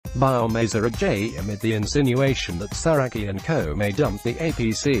Biomazar J amid the insinuation that Saraki and co. may dump the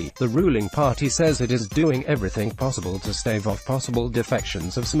APC. The ruling party says it is doing everything possible to stave off possible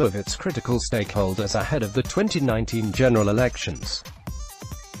defections of some of its critical stakeholders ahead of the 2019 general elections.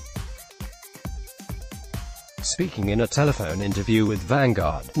 Speaking in a telephone interview with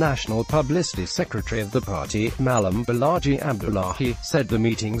Vanguard, National Publicity Secretary of the party, Malam Balaji Abdullahi, said the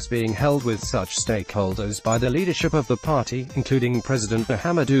meetings being held with such stakeholders by the leadership of the party, including President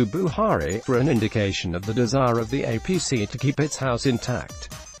Muhammadu Buhari, were an indication of the desire of the APC to keep its house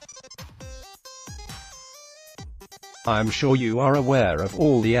intact. I am sure you are aware of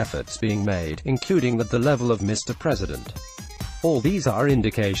all the efforts being made, including at the level of Mr. President. All these are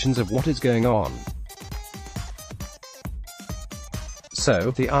indications of what is going on.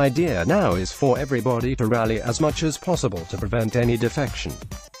 So, the idea now is for everybody to rally as much as possible to prevent any defection.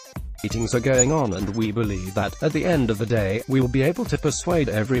 Meetings are going on and we believe that, at the end of the day, we will be able to persuade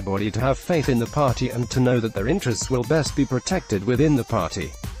everybody to have faith in the party and to know that their interests will best be protected within the party.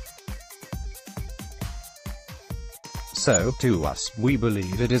 So, to us, we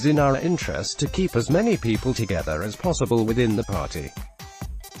believe it is in our interest to keep as many people together as possible within the party.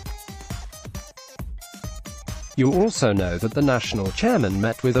 You also know that the national chairman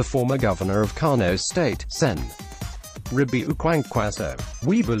met with a former governor of Kano State, Sen. Rabiu Kwankwaso.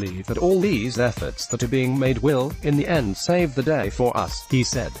 We believe that all these efforts that are being made will, in the end, save the day for us, he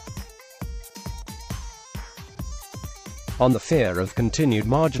said. On the fear of continued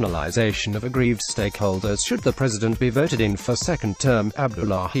marginalization of aggrieved stakeholders should the president be voted in for second term,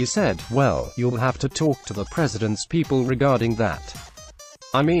 Abdullahi said, well, you'll have to talk to the president's people regarding that.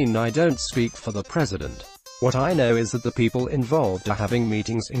 I mean, I don't speak for the president. What I know is that the people involved are having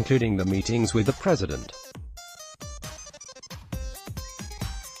meetings, including the meetings with the president.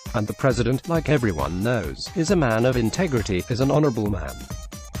 And the president, like everyone knows, is a man of integrity, is an honorable man.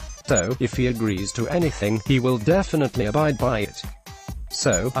 So, if he agrees to anything, he will definitely abide by it.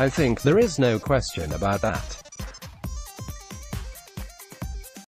 So, I think there is no question about that.